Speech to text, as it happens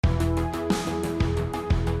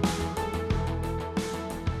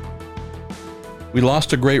We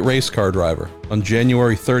lost a great race car driver on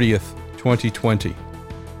January 30th, 2020,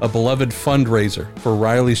 a beloved fundraiser for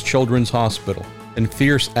Riley's Children's Hospital and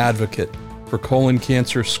fierce advocate for colon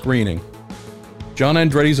cancer screening. John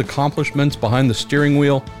Andretti's accomplishments behind the steering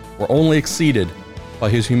wheel were only exceeded by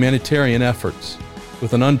his humanitarian efforts.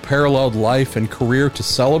 With an unparalleled life and career to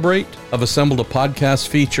celebrate, I've assembled a podcast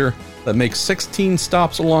feature that makes 16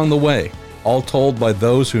 stops along the way, all told by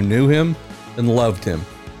those who knew him and loved him.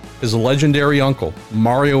 His legendary uncle,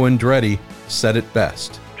 Mario Andretti, said it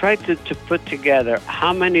best. Try to put together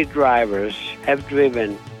how many drivers have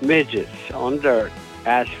driven midgets on dirt,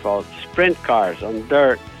 asphalt, sprint cars on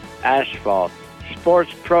dirt, asphalt,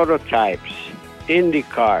 sports prototypes, Indy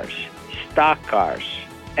cars, stock cars,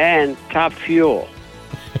 and Top Fuel.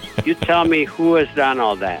 You tell me who has done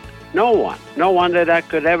all that. No one. No one that I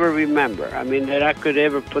could ever remember. That I could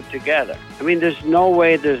ever put together. There's no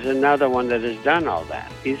way there's another one that has done all that.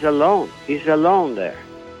 He's alone. He's alone there.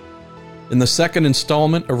 In the second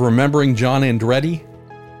installment of Remembering John Andretti,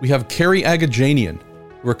 we have Cary Agajanian,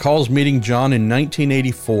 who recalls meeting John in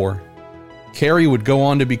 1984. Cary would go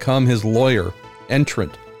on to become his lawyer,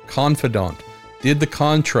 entrant, confidant, did the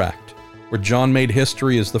contract, where John made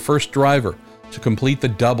history as the first driver to complete the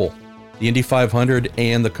double, the Indy 500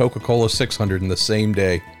 and the Coca-Cola 600 in the same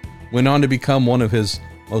day. Went on to become one of his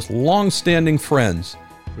most long-standing friends.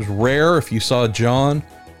 It was rare if you saw John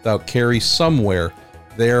without Cary somewhere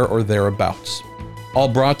there or thereabouts. All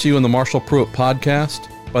brought to you in the Marshall Pruitt podcast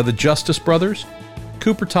by the Justice Brothers,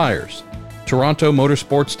 Cooper Tires,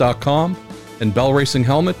 TorontoMotorsports.com, and Bell Racing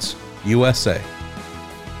Helmets, USA.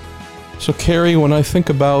 So, Cary, when I think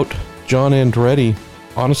about John Andretti,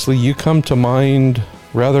 honestly, you come to mind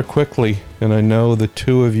rather quickly, and I know the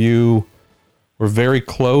two of you were very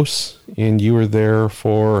close, and you were there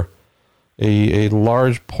for a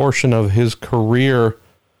large portion of his career.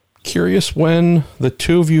 Curious when the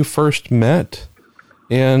two of you first met,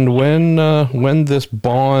 and when this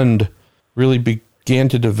bond really began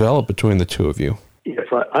to develop between the two of you. Yes,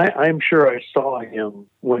 I'm sure I saw him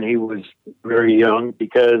when he was very young,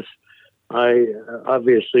 because I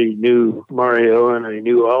obviously knew Mario and I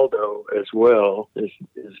knew Aldo as well, his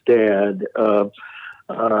dad.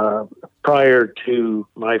 Prior to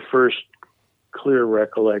my first clear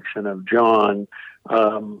recollection of John,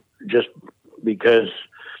 just because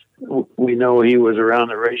we know he was around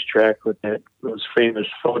the racetrack with those famous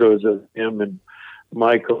photos of him and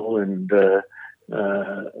Michael and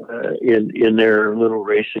in their little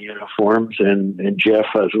racing uniforms, and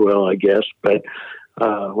Jeff as well, I guess. But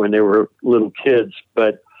when they were little kids.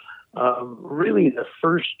 But really the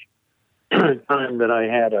first time that I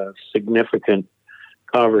had a significant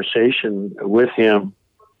conversation with him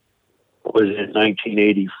was in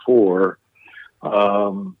 1984,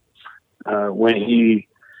 when he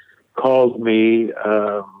called me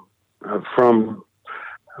from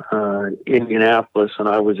Indianapolis, and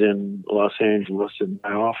I was in Los Angeles in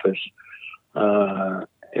my office, and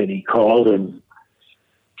he called and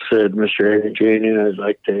said, "Mr. Agajanian, I'd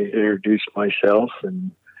like to introduce myself."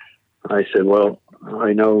 And I said, "Well,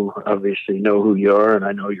 I obviously know who you are, and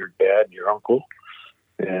I know your dad and your uncle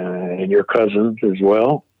and your cousins as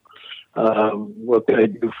well. What can I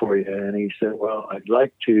do for you?" And he said, "Well, I'd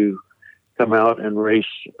like to come out and race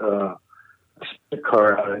a sprint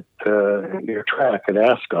car out at your track at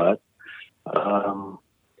Ascot.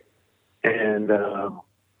 And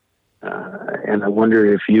I wonder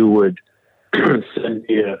if you would send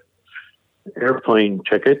me an airplane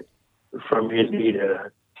ticket from Indy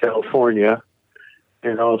to California,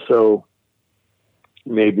 and also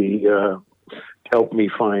maybe help me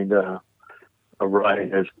find a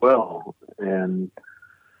ride as well." And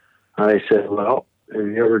I said, "Well, have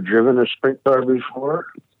you ever driven a sprint car before?"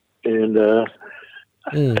 And I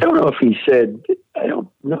don't know if he said, I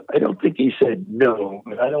don't think he said no,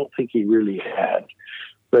 but I don't think he really had.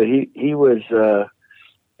 But he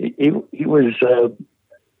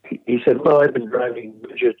said, "Well, I've been driving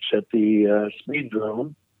midgets at the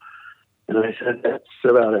speedrome." And I said, "That's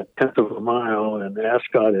about a tenth of a mile, and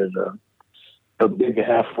Ascot is a big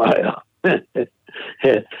half mile."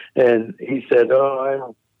 And he said, "Oh, I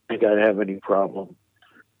don't think I'd have any problem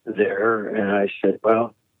there." And I said,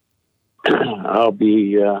 "Well, I'll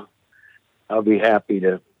be happy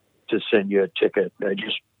to send you a ticket."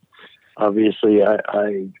 Obviously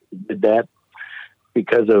I did that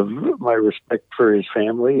because of my respect for his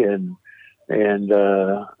family, and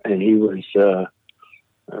he was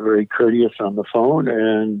very courteous on the phone,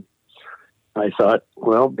 and I thought,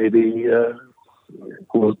 well, maybe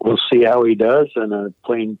we'll see how he does, and a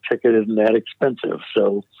plane ticket isn't that expensive.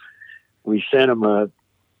 So we sent him an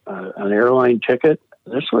airline ticket.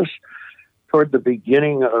 This was toward the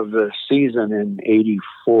beginning of the season in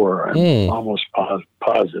 '84. I'm almost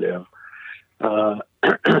positive.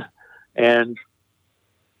 And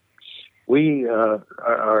we the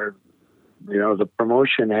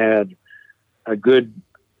promotion had a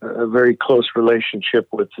very close relationship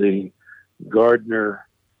with the Gardner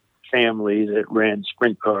family that ran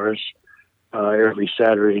sprint cars every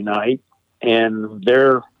Saturday night, and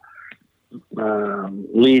their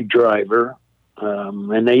lead driver,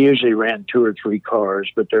 and they usually ran 2 or 3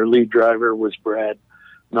 cars, but their lead driver was Brad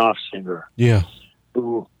Knopfsinger. Yeah.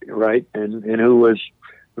 Who who was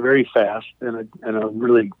very fast and a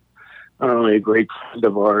really not only a great friend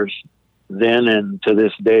of ours then and to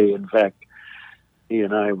this day. In fact, he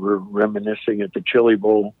and I were reminiscing at the Chili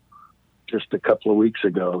Bowl just a couple of weeks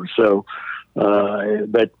ago. So,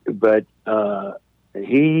 the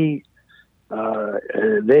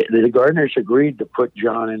Gardners agreed to put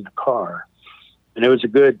John in the car, and it was a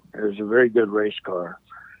very good race car.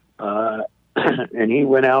 And he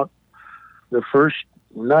went out the first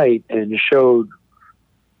night and showed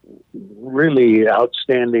really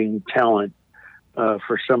outstanding talent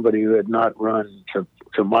for somebody who had not run,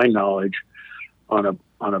 to my knowledge, on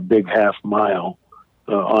a big half mile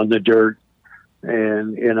on the dirt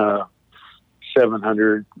and in a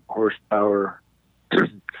 700 horsepower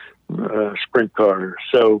sprint car.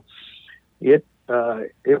 So it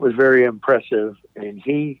was very impressive, and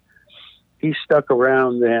he stuck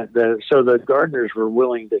around. So the Gardners were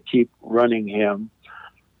willing to keep running him,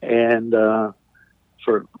 and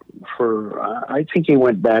for I think he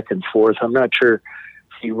went back and forth. I'm not sure if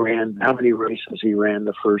he ran how many races he ran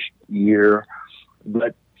the first year,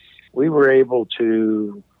 but we were able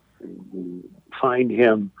to find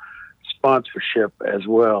him sponsorship as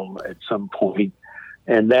well at some point,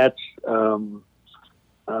 and that's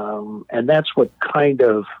what kind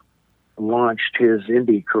of launched his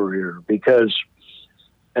Indy career, because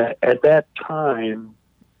at that time,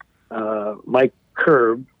 Mike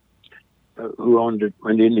Curb, who owned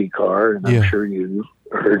an Indy car, and I'm sure you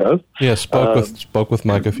heard of. Yeah, spoke with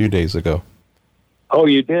Mike a few days ago. Oh,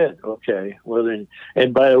 you did? Okay. Well then,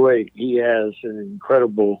 and by the way, he has an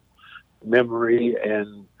incredible memory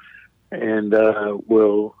and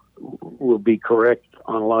will be correct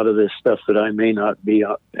on a lot of this stuff that I may not be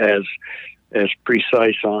as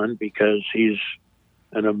precise on, because he's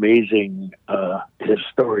an amazing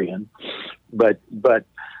historian. But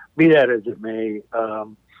be that as it may,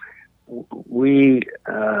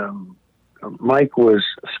 Mike was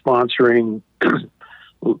sponsoring,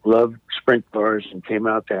 loved sprint cars, and came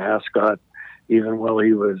out to Ascot even while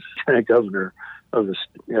he was governor of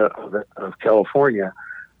California.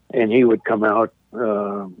 And he would come out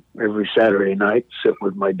every Saturday night, sit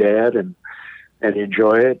with my dad and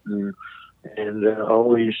enjoy it, and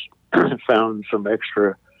always found some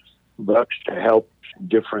extra bucks to help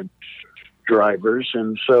different drivers.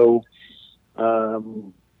 And so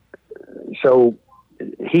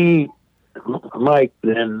Mike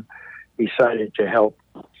then decided to help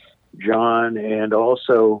John, and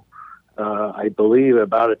also I believe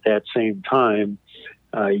about at that same time,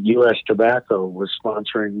 U.S. Tobacco was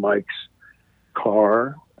sponsoring Mike's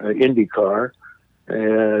car, Indy car,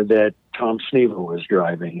 that Tom Sneva was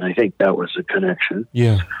driving. I think that was a connection.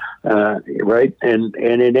 Yeah. Right. And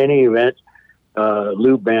in any event,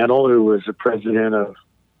 Lou Bantle, who was the president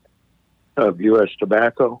of U.S.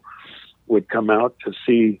 Tobacco, would come out to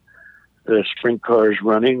see the sprint cars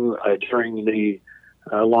running during the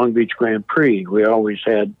Long Beach Grand Prix. We always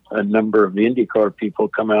had a number of the IndyCar people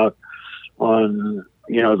come out on,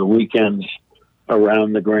 the weekends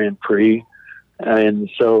around the Grand Prix. And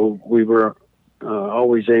so we were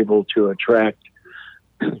always able to attract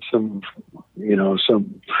some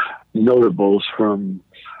notables from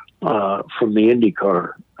the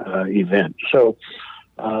IndyCar event. So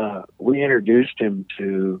we introduced him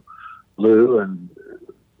to Lou, and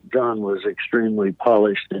John was extremely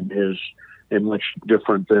polished and much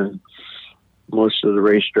different than most of the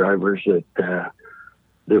race drivers that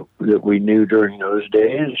we knew during those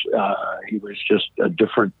days. He was just a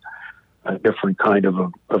different kind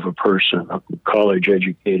of a person, college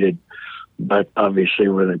educated, but obviously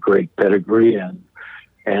with a great pedigree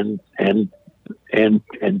and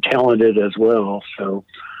talented as well. So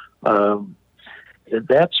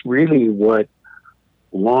that's really what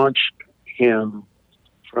launched him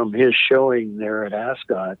from his showing there at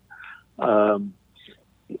Ascot.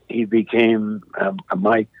 He became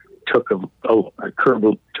Mike took a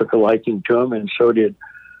liking to him, and so did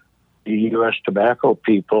the U.S. Tobacco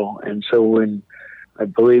people. And so when I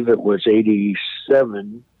believe it was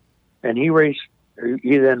 87, and he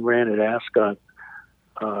then ran at Ascot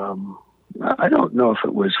I don't know if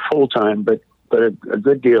it was full time, but a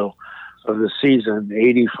good deal of the season.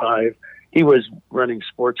 85. He was running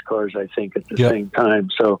sports cars, I think, at the same time.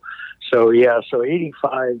 So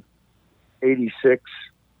 85, 86,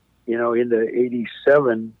 into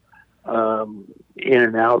 87, in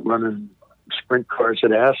and out running sprint cars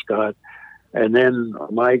at Ascot. And then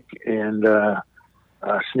Mike and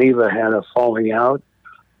Sneva had a falling out,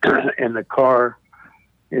 and the car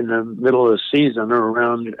in the middle of the season or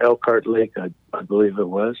around Elkhart Lake, I believe it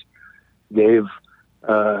was, gave,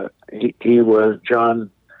 he was, John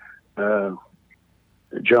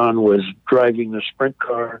was driving the sprint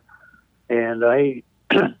car, and I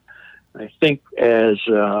think as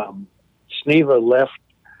Sneva left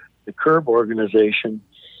the Curb organization,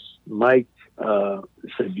 Mike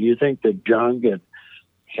said, "Do you think that John could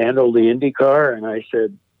handle the IndyCar?" And I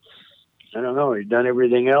said, "I don't know. He's done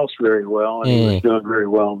everything else very well, and he was doing very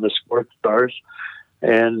well in the sports cars."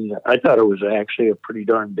 And I thought it was actually a pretty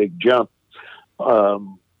darn big jump,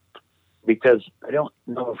 because I don't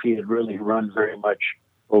know if he had really run very much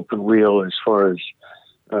open wheel as far as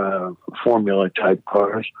formula type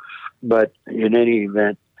cars. But in any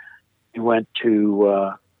event, he went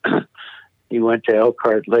to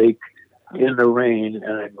Elkhart Lake in the rain,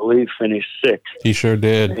 and I believe finished sixth. He sure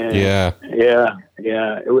did. And yeah.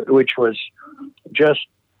 Which was just,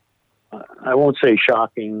 I won't say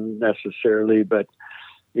shocking necessarily, but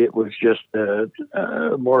it was just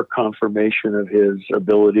more confirmation of his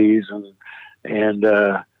abilities and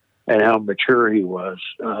how mature he was.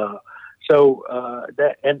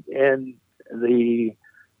 That and the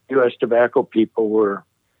U.S. Tobacco people were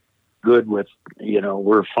good with,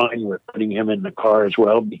 were fine with putting him in the car as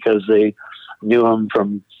well, because they knew him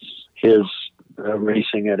from his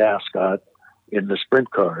racing at Ascot in the sprint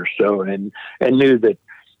car. So, and knew that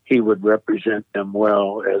he would represent them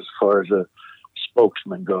well as far as a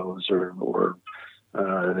spokesman goes, or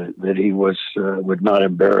that he would not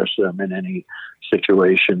embarrass them in any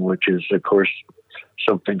situation, which is, of course,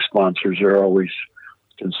 something sponsors are always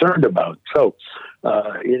concerned about. So,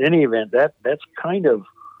 in any event, that's kind of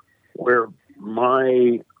where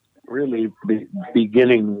my really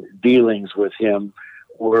beginning dealings with him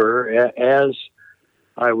were, as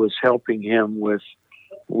I was helping him with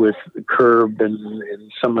Curb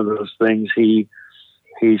and some of those things. He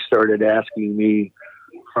started asking me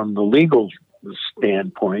from the legal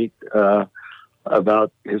standpoint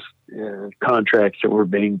about his contracts that were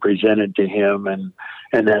being presented to him and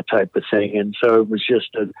that type of thing. And so it was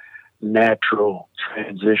just a natural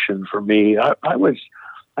transition for me.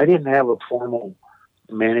 I didn't have a formal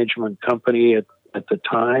management company at the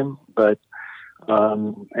time, but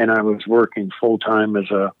and I was working full time as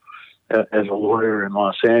a lawyer in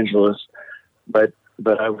Los Angeles, but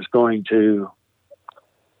I was going to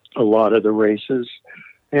a lot of the races,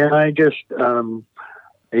 and I just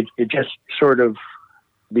it just sort of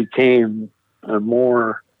became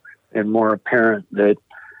more and more apparent that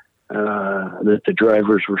the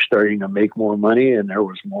drivers were starting to make more money, and there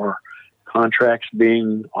was more contracts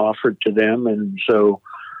being offered to them. And so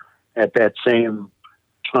at that same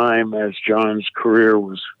time as John's career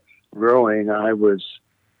was growing, I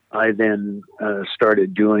then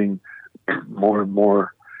started doing more and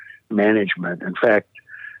more management. In fact,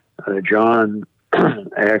 John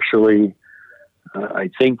actually, I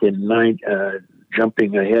think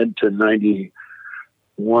jumping ahead to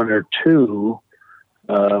 91 or 2,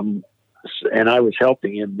 and I was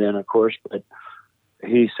helping him then, of course, but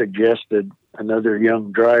he suggested another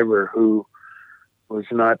young driver who was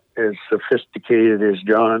not as sophisticated as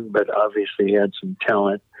John, but obviously had some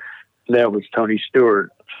talent. And that was Tony Stewart.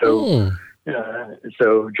 So,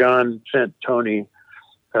 so John sent Tony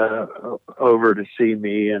over to see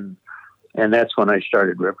me, and that's when I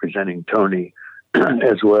started representing Tony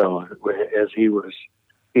as well, as he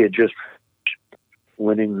had just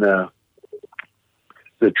winning the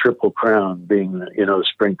Triple Crown, being the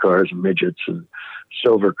sprint cars and midgets and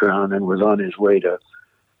Silver Crown, and was on his way to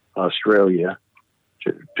Australia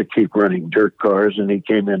to keep running dirt cars. And he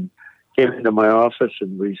came into my office,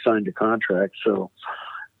 and we signed a contract. So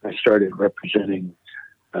I started representing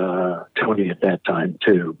Tony at that time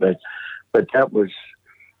too. But that was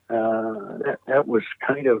that was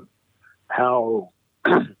kind of how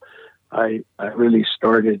I really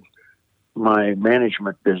started my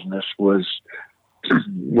management business, was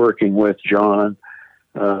working with John.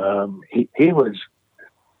 He was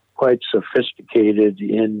quite sophisticated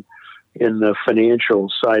in the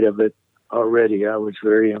financial side of it already. I was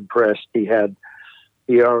very impressed. He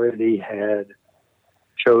already had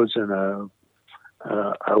chosen a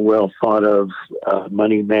well thought of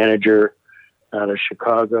money manager out of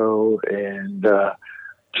Chicago, and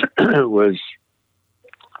was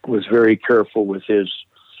very careful with his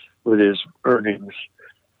earnings,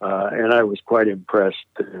 and I was quite impressed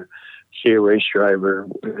to see a race driver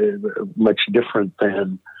much different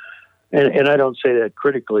than, and I don't say that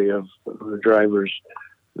critically of the drivers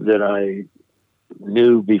that I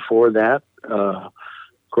knew before that. Of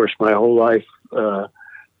course, my whole life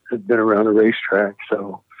had been around a racetrack,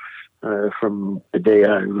 so from the day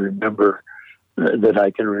I remember that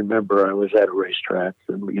I can remember, I was at a racetrack.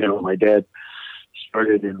 And, my dad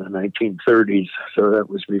started in the 1930s, so that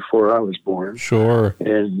was before I was born. Sure.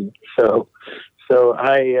 And so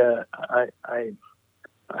I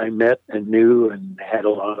met and knew and had a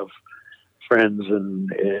lot of friends and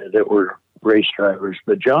that were race drivers.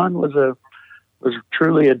 But John was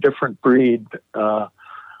truly a different breed right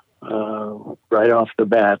off the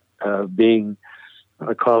bat, being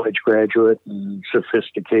a college graduate and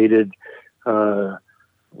sophisticated,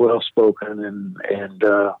 well-spoken,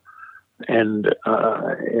 and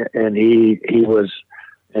he was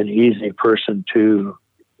an easy person to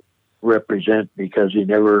represent because he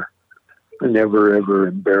never ever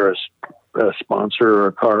embarrassed a sponsor or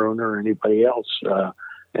a car owner or anybody else,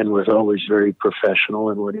 and was always very professional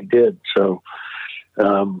in what he did. So,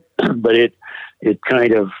 but it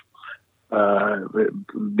kind of,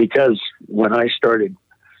 because when I started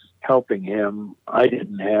helping him, I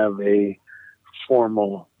didn't have a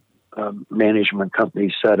formal management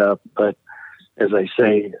company set up, but as I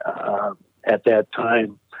say, at that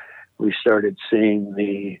time, we started seeing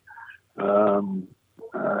the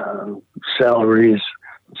salaries,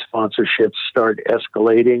 sponsorships start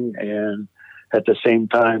escalating, and at the same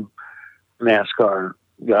time, NASCAR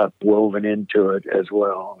got woven into it as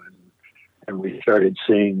well, and we started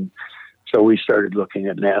seeing. So we started looking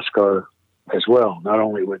at NASCAR as well, not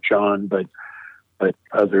only with John, but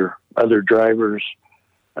other drivers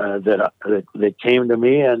that came to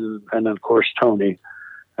me, and of course Tony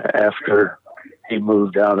after he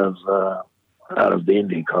moved out of the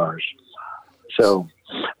Indy cars. So,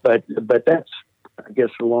 but that's, I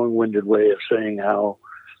guess, a long-winded way of saying how,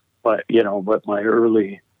 what my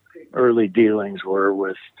early dealings were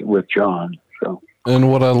with John. So, and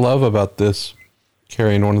what I love about this,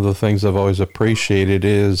 Cary, and one of the things I've always appreciated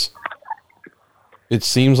is it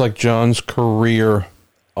seems like John's career,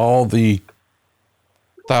 all the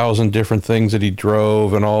 1,000 different things that he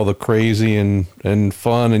drove and all the crazy and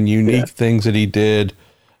fun and unique things that he did,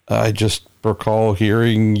 I just recall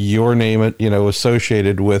hearing your name,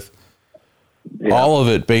 associated with all of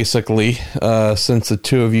it, basically, since the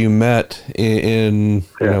two of you met in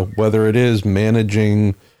whether it is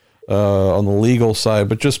managing on the legal side,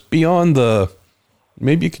 but just beyond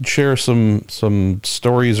maybe you could share some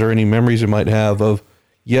stories or any memories you might have of,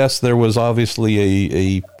 yes, there was obviously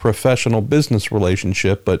a professional business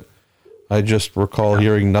relationship, but I just recall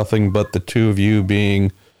hearing nothing but the two of you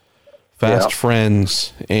being fast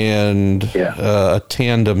friends and a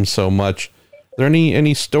tandem so much. Are there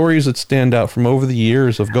any stories that stand out from over the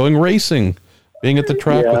years of going racing, being at the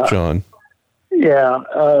track with John? Yeah.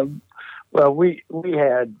 Well, we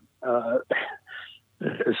had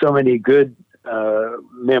so many good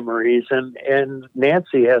memories, and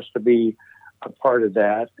Nancy has to be a part of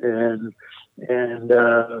that, and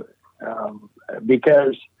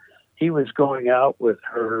because he was going out with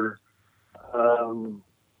her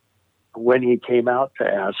when he came out to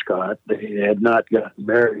Ascot. They had not gotten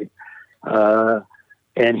married,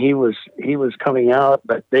 and he was coming out,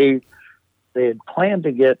 but they had planned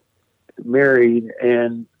to get married,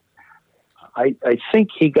 and I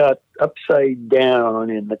think he got upside down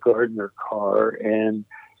in the Gardner car and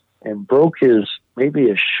broke his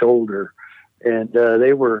shoulder, and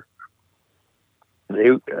they were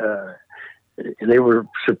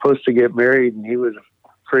supposed to get married, and he was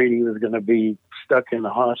afraid he was going to be stuck in the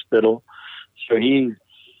hospital, so he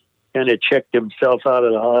kind of checked himself out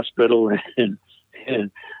of the hospital, and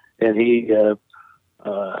he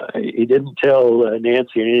didn't tell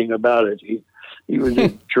Nancy anything about it. He was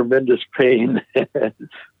in tremendous pain,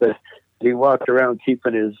 but he walked around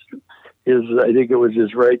keeping his I think it was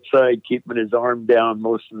his right side, keeping his arm down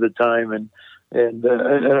most of the time, and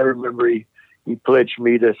I remember he pledged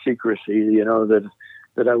me to secrecy,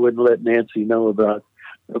 that I wouldn't let Nancy know about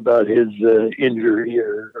his injury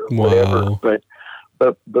or whatever.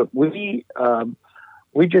 But we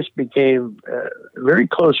just became very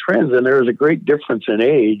close friends, and there was a great difference in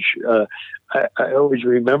age. I always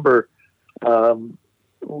remember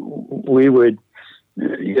we would,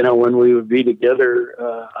 when we would be together,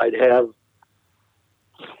 I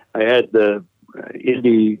had the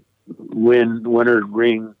Indy winner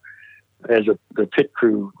ring as the pit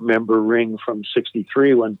crew member ring from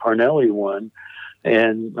 '63 when Parnelli won.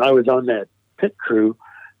 And I was on that pit crew,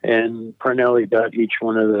 and Parnelli got each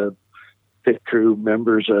one of the pit crew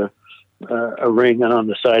members a ring, and on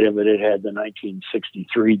the side of it, it had the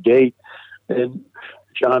 1963 date. And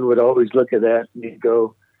John would always look at that and he'd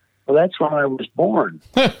go, "Well, that's when I was born."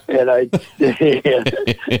 And I said,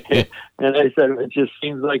 "It just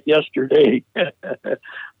seems like yesterday."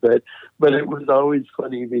 but it was always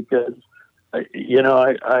funny because, but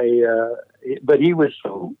he was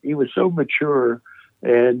so mature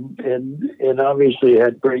and obviously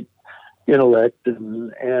had great intellect,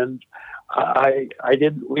 and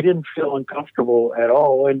we didn't feel uncomfortable at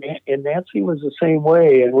all. And Nancy was the same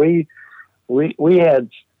way. And we had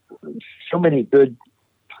so many good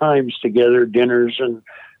times together, dinners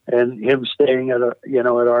and him staying at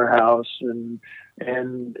our house, and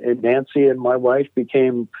Nancy and my wife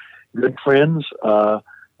became good friends.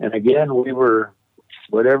 And again, we were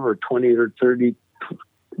 20 or 30,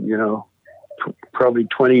 probably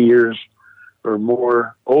 20 years or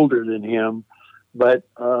more older than him. But,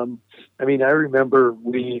 I remember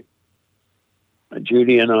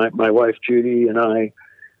Judy and I, my wife Judy and I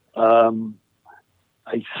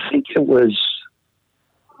think it was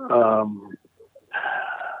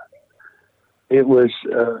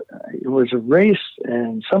a race,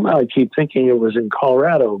 and somehow I keep thinking it was in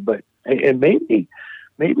Colorado, but maybe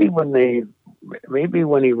when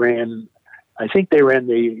he ran, I think they ran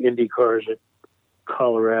the Indy cars at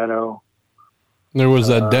Colorado. There was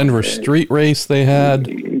that Denver street race they had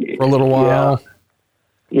for a little while.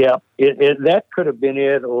 Yeah, that could have been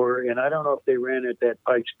it, and I don't know if they ran at that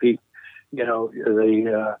Pikes Peak,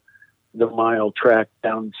 the mile track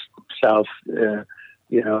down south, in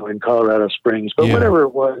Colorado Springs. But whatever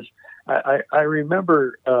it was, I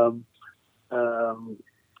remember. I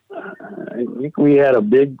think we had a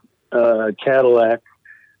big Cadillac.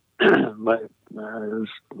 I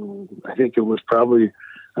think it was probably,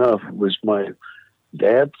 I don't know if it was my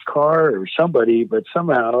dad's car or somebody, but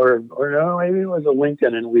somehow, or no, maybe it was a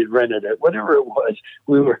Lincoln, and we'd rented it. Whatever it was,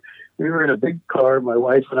 we were in a big car, my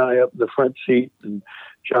wife and I up in the front seat, and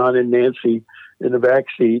John and Nancy in the back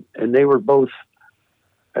seat, and they were both.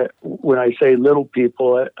 When I say little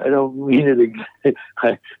people, I don't mean it.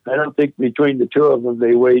 I don't think between the two of them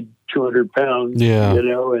they weighed 200 pounds. Yeah.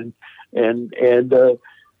 And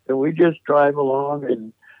we just drive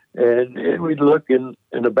along, and we'd look, and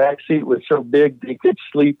the back seat was so big they could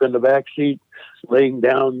sleep in the back seat, laying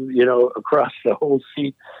down, across the whole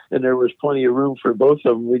seat, and there was plenty of room for both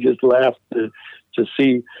of them. We just laughed to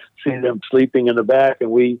see them sleeping in the back, and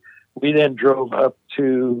we then drove up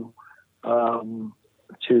to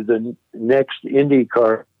the next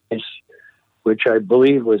IndyCar race, which I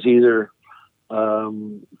believe was either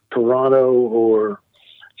Toronto or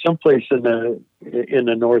someplace in the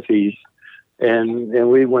Northeast, and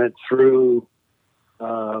we went through,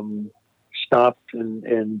 stopped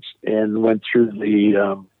and went through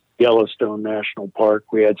the Yellowstone National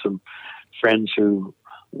Park. We had some friends who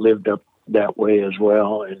lived up that way as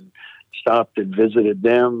well, and stopped and visited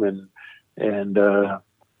them, and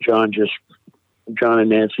John and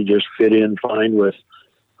Nancy just fit in fine with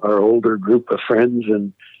our older group of friends,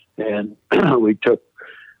 and we took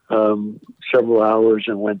several hours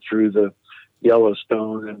and went through the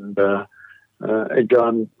Yellowstone, and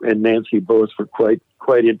John and Nancy both were quite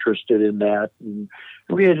interested in that, and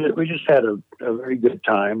we just had a very good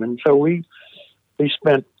time, and so we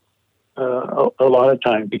spent a lot of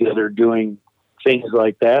time together doing things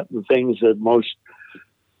like that, and things that most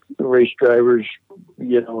race drivers,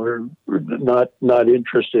 are not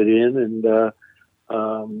interested in, and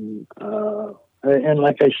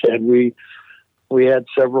like I said, we had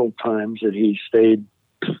several times that he stayed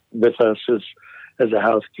with us as a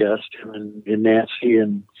house guest, and Nancy,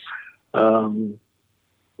 and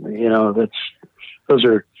those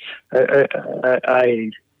are.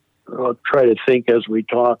 I'll try to think as we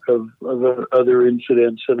talk of other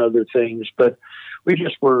incidents and other things, but we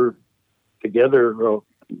just were together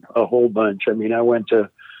a whole bunch. I mean, I went to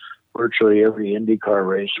virtually every IndyCar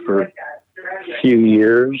race for a few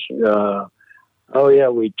years. We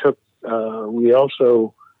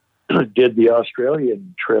also did the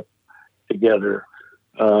Australian trip together,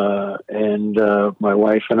 and my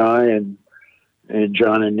wife and I, and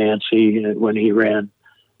John and Nancy, when he ran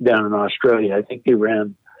down in Australia. I think he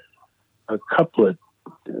ran a couple of,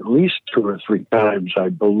 at least 2 or 3 times, I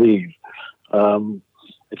believe. I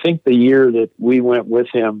think the year that we went with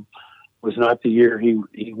him was not the year he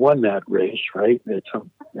won that race, right? I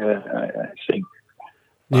think.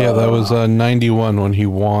 Yeah, that was 91 when he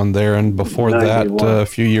won there, and before 91. That, a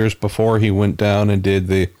few years before, he went down and did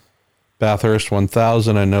the Bathurst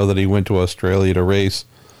 1000. I know that he went to Australia to race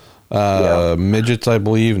midgets, I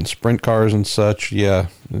believe, and sprint cars and such. Yeah,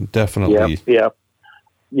 definitely. Yep.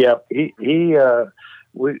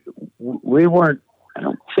 We weren't, I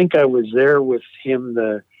don't think I was there with him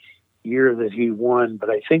the year that he won, but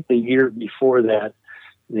I think the year before that,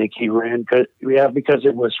 I think he ran, because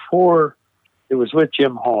it was with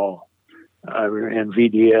Jim Hall and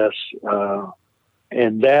VDS.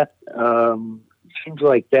 And that, seems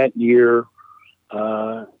like that year,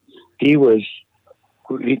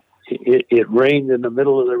 it rained in the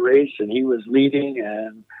middle of the race and he was leading,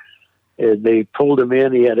 and they pulled him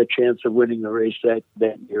in. He had a chance of winning the race that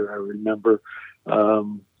year, I remember.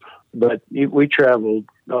 But we traveled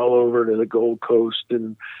all over to the Gold Coast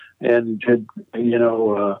and did,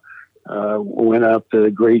 went up to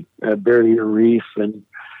the Great Barrier Reef, and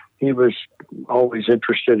he was always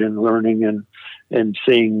interested in learning and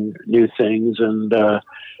seeing new things. And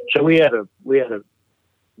so we had a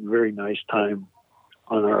very nice time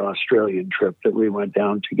on our Australian trip that we went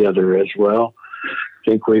down together as well. I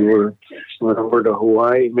think we went over to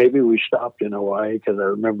Hawaii. Maybe we stopped in Hawaii, because I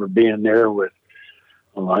remember being there with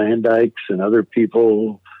Lion Dykes and other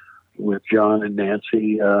people, with John and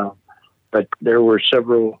Nancy. But there were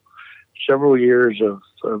several years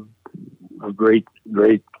of great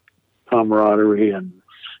camaraderie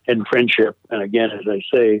and friendship. And again, as I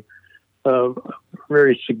say,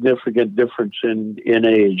 very significant difference in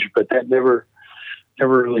age, but that never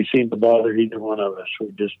really seemed to bother either one of us.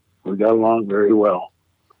 We got along very well.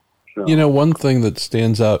 So. One thing that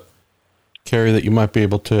stands out, Cary, that you might be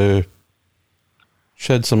able to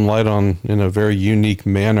shed some light on in a very unique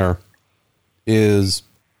manner is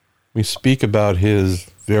we speak about his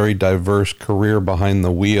very diverse career behind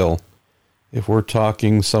the wheel. If we're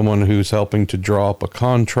talking someone who's helping to draw up a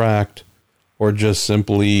contract or just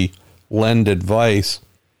simply lend advice,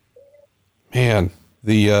 man,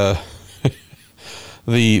 the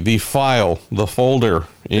file, the folder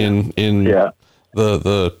in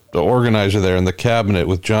the organizer there in the cabinet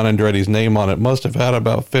with John Andretti's name on it must have had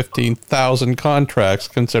about 15,000 contracts,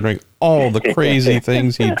 considering all the crazy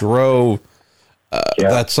things he drove.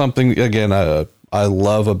 That's something, again, I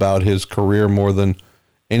love about his career more than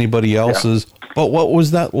anybody else's. But what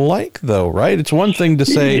was that like, though, right? It's one thing to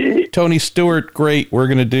say, Tony Stewart, great, we're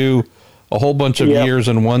going to do a whole bunch of years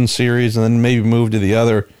in one series and then maybe move to the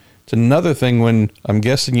other. It's another thing when I'm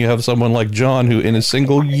guessing you have someone like John who in a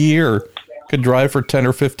single year could drive for 10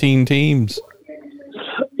 or 15 teams.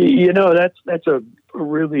 That's a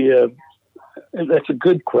really that's a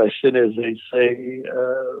good question, as they say,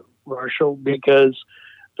 Marshall, because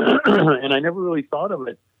and I never really thought of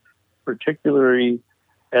it particularly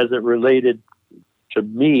as it related to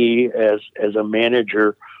me as a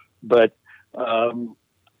manager, but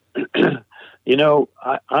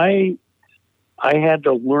I had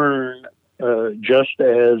to learn just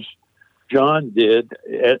as John did,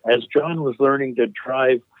 as John was learning to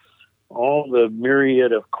drive all the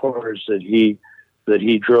myriad of cars that he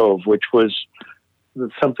drove, which was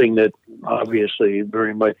something that obviously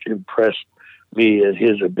very much impressed me, as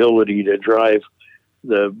his ability to drive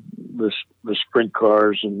the sprint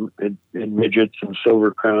cars and midgets and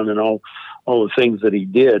Silver Crown and all the things that he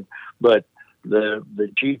did. But the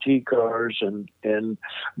GT cars and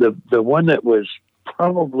the one that was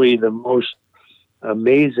probably the most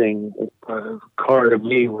amazing car to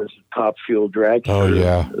me was the Top Fuel Dragster. Oh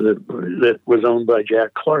yeah, that was owned by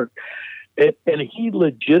Jack Clark, and he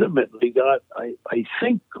legitimately got I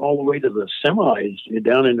think all the way to the semis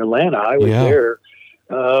down in Atlanta. I was there,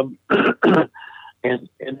 and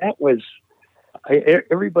that was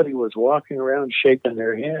everybody was walking around shaking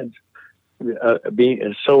their heads,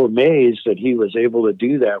 being so amazed that he was able to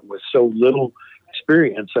do that with so little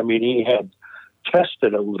experience. I mean, he had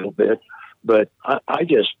tested a little bit, but I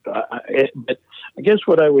guess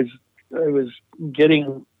what I was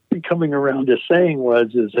coming around to saying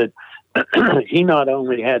is that he not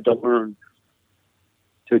only had to learn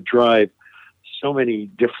to drive so many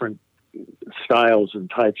different styles and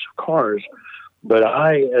types of cars, but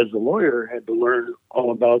I, as a lawyer, had to learn all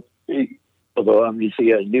about, although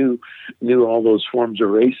obviously I knew all those forms of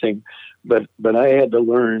racing, but I had to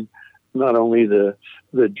learn not only the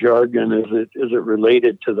jargon as it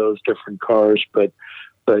related to those different cars, but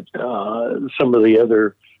some of the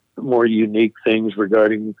other more unique things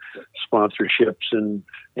regarding sponsorships and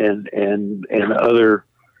other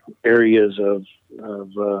areas of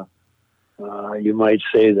you might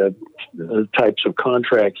say the types of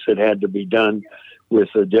contracts that had to be done with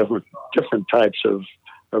the different types of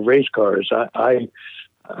race cars. I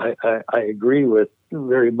agree with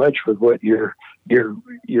very much with what you're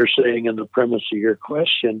saying in the premise of your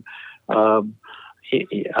question.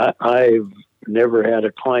 I've never had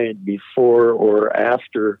a client before or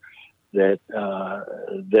after that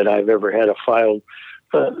I've ever had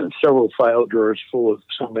several file drawers full of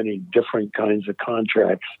so many different kinds of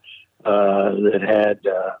contracts that had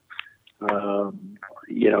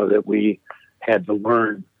that we had to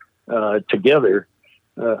learn together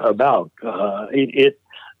about.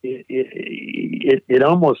 It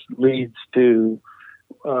almost leads to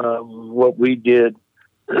what we did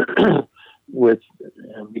because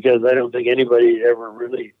I don't think anybody had ever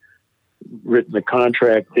really written a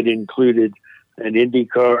contract that included an Indy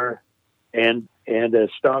car and a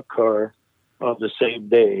stock car on the same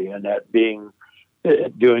day, and that being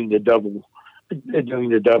doing the double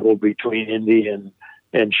between Indy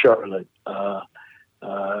and Charlotte,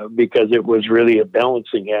 because it was really a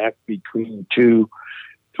balancing act between two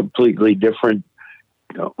completely different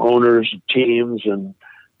owners, teams, and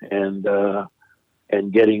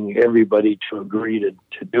getting everybody to agree to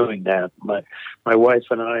doing that. My wife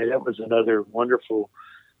and I, that was another wonderful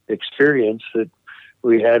experience that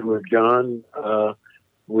we had with John.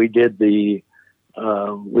 We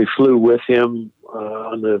flew with him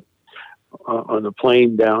on the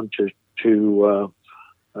plane down to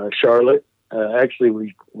Charlotte.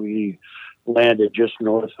 Actually, we landed just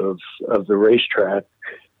north of the racetrack,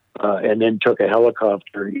 and then took a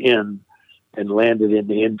helicopter in and landed in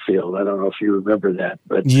the infield. I don't know if you remember that,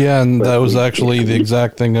 but yeah, and that was actually the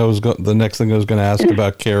exact thing the next thing I was going to ask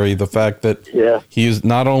about Cary, the fact that he's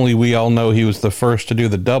not only, we all know he was the first to do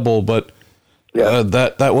the double, but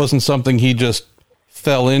that wasn't something he just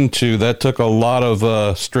fell into. That took a lot of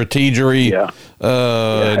strategery,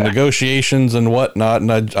 negotiations and whatnot.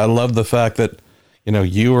 And I love the fact that,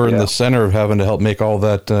 you were in the center of having to help make all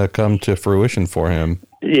that come to fruition for him.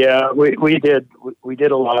 Yeah, we did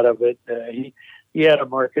a lot of it. He had a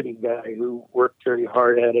marketing guy who worked very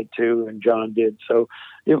hard at it too, and John did. So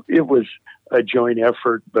it was a joint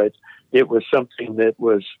effort, but it was something that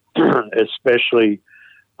was especially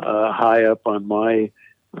high up on my,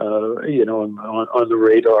 on the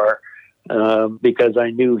radar, because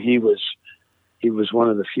I knew he was one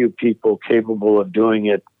of the few people capable of doing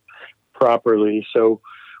it properly. So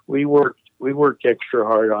we worked extra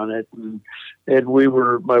hard on it, and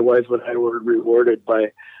my wife and I were rewarded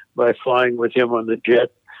by flying with him on the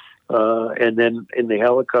jet, and then in the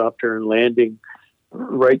helicopter and landing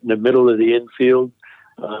right in the middle of the infield.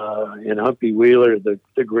 And Humpy Wheeler, the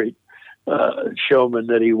great showman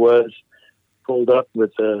that he was, pulled up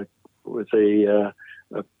with a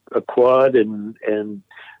quad, and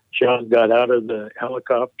John got out of the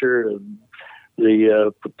helicopter, and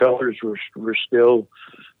the propellers were still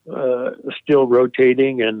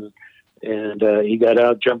rotating, and he got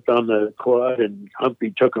out, jumped on the quad, and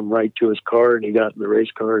Humpy took him right to his car, and he got in the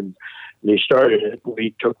race car, and they started it.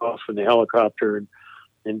 We took off in the helicopter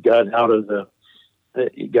and got out of the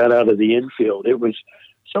infield. It was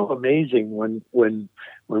so amazing when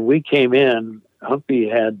we came in. Humpy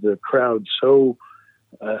had the crowd so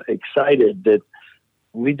excited that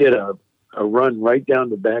we did a run right down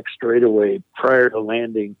the back straightaway prior to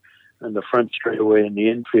landing on the front straightaway in the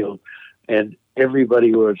infield, and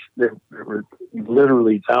everybody there were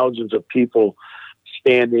literally thousands of people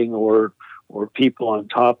standing or people on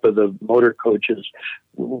top of the motor coaches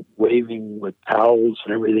waving with towels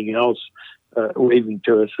and everything else, waving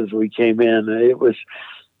to us as we came in. It was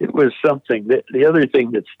something. The other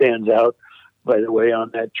thing that stands out, by the way, on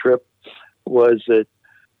that trip was that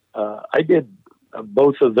I did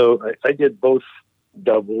both of those. I did both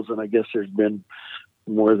doubles, and I guess there's been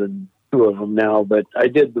more than two of them now, but I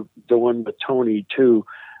did the one with Tony too,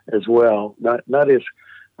 as well. Not as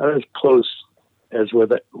close as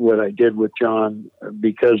what I did with John,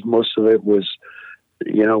 because most of it was,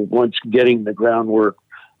 once getting the groundwork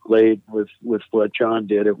laid with what John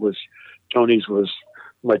did, Tony's was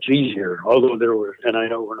much easier. Although there were, and I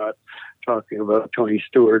know we're not talking about Tony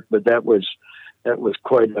Stewart, but that was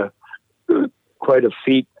quite a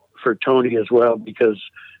feat for Tony as well, because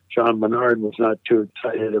John Menard was not too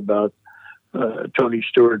excited about Tony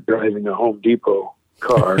Stewart driving a Home Depot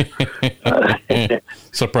car.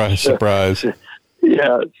 Surprise.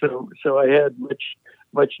 Yeah. So I had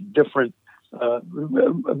much different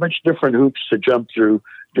hoops to jump through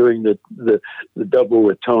doing the double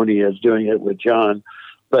with Tony as doing it with John.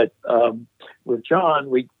 But with John,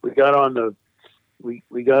 we got on the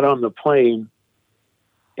plane,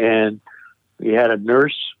 and we had a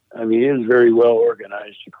nurse. I mean, he was very well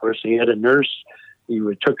organized, of course. He had a nurse. He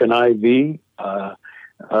took an IV to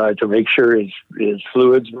make sure his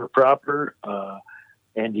fluids were proper,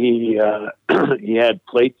 and he had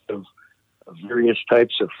plates of various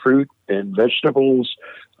types of fruit and vegetables.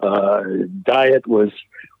 Diet was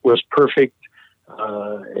perfect.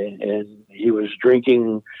 and he was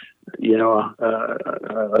drinking,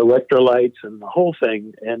 electrolytes and the whole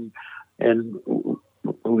thing. And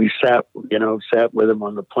we sat with him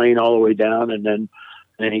on the plane all the way down, and then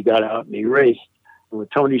he got out and he raced. And with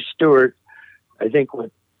Tony Stewart, I think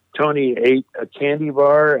Tony ate a candy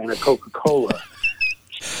bar and a Coca-Cola.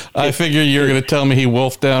 I figured you were going to tell me he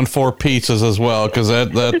wolfed down 4 pizzas as well, because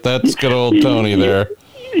that's good old Tony there.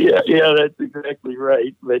 Yeah, that's exactly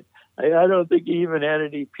right. But I don't think he even had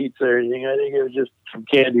any pizza or anything. I think it was just some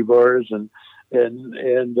candy bars and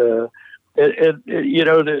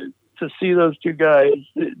to see those two guys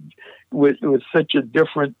with such a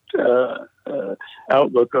different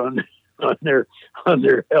outlook on their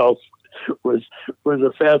health was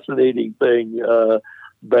a fascinating thing.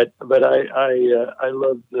 But I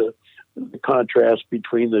love the contrast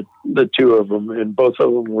between the two of them, and both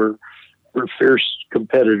of them were fierce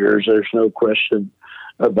competitors. There's no question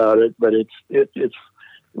about it. But it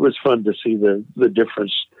was fun to see the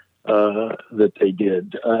difference that they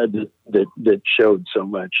did that showed so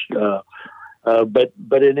much.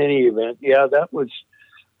 But in any event, yeah, that was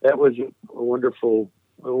a wonderful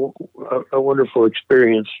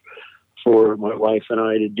experience for my wife and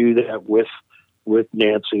I to do that with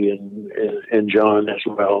Nancy and John as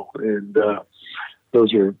well. And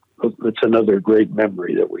it's another great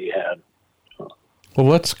memory that we had. Well,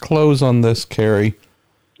 let's close on this, Cary.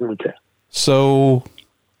 Okay. So,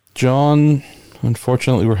 John,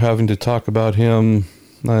 unfortunately, we're having to talk about him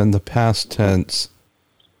in the past tense.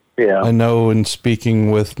 Yeah. I know in speaking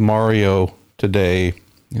with Mario today,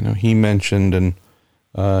 he mentioned, and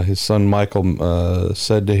his son Michael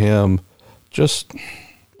said to him, just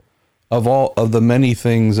of all of the many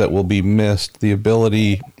things that will be missed, the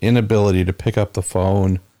inability to pick up the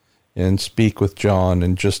phone and speak with John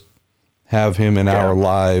and just have him in our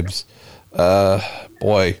lives.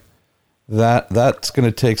 Boy, that's going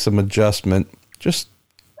to take some adjustment. Just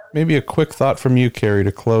maybe a quick thought from you, Cary,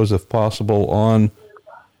 to close, if possible, on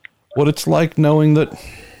what it's like knowing that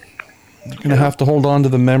you're going to have to hold on to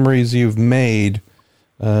the memories you've made,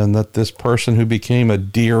 and that this person who became a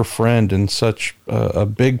dear friend and such a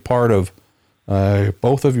big part of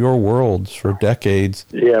both of your worlds for decades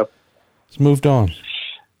has moved on.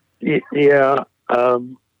 Yeah.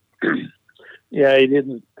 I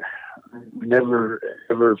never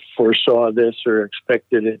ever foresaw this or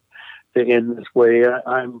expected it to end this way.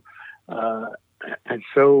 I'm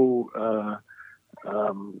so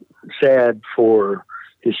sad for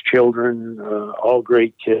his children, all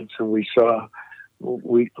great kids, and we saw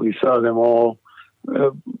them all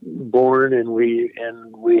born, and we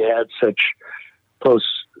had such close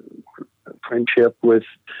friendship with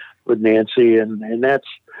Nancy, and that's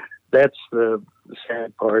the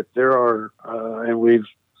sad part. There are, and we've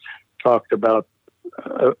talked about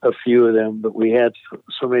a few of them, but we had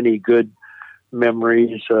so many good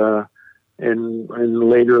memories in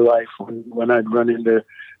later life when I'd run into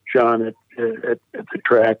John at the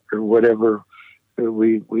track or whatever.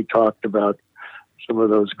 We talked about some of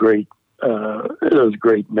those great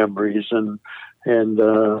memories, and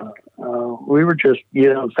we were just,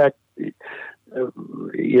 in fact,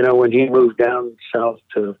 when he moved down south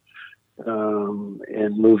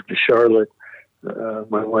and moved to Charlotte,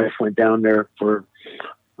 my wife went down there for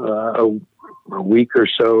a week or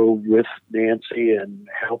so with Nancy and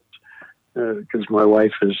helped, because my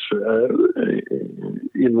wife is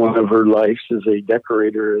in one of her lives is a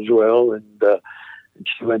decorator as well, and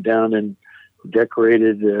she went down and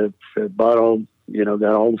decorated, bought all,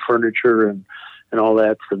 got all the furniture and all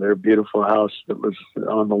that for their beautiful house that was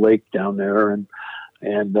on the lake down there, and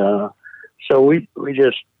so we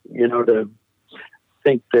just, to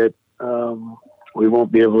think that we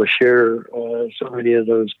won't be able to share so many of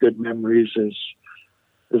those good memories is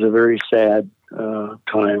a very sad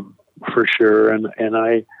time for sure, and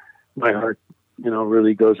my heart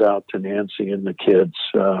really goes out to Nancy and the kids.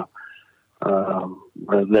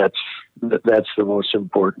 That's the most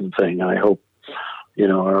important thing. I hope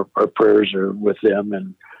our prayers are with them,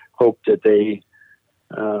 and hope that they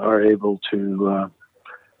are able to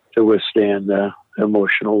withstand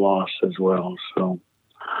emotional loss as well. So,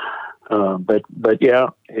 but yeah,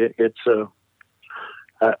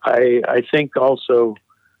 I think also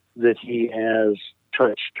that he has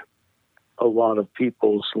touched a lot of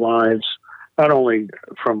people's lives, not only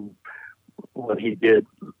from what he did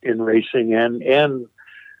in racing, and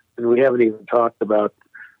we haven't even talked about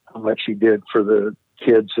how much he did for the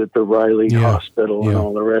kids at the Riley Hospital and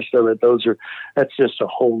all the rest of it. That's just a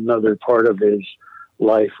whole nother part of his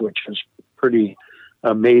life, which is pretty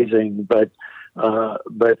amazing. But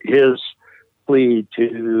his plea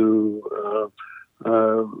to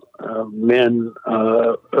men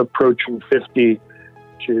approaching 50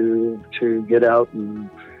 to get out and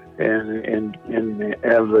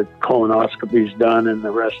have the colonoscopies done and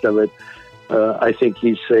the rest of it. I think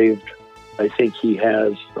he's saved. I think he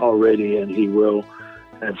has already, and he will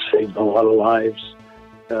have saved a lot of lives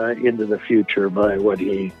into the future by what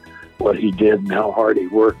he did and how hard he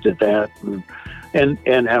worked at that,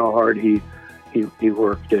 and how hard he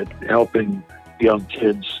worked at helping young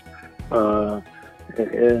kids, and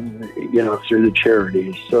through the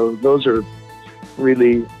charities. So those are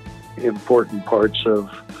really important parts of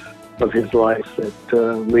his life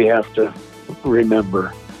that we have to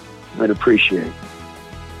remember and appreciate.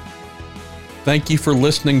 Thank you for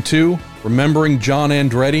listening to Remembering John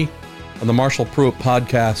Andretti on the Marshall Pruitt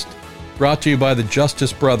Podcast, brought to you by the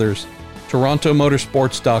Justice Brothers,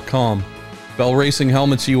 TorontoMotorsports.com, Bell Racing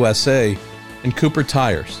Helmets USA, and Cooper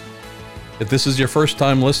Tires. If this is your first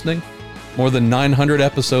time listening, more than 900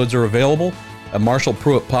 episodes are available at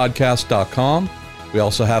MarshallPruittPodcast.com. We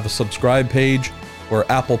also have a subscribe page where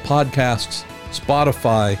Apple Podcasts,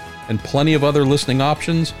 Spotify, and plenty of other listening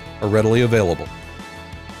options are readily available.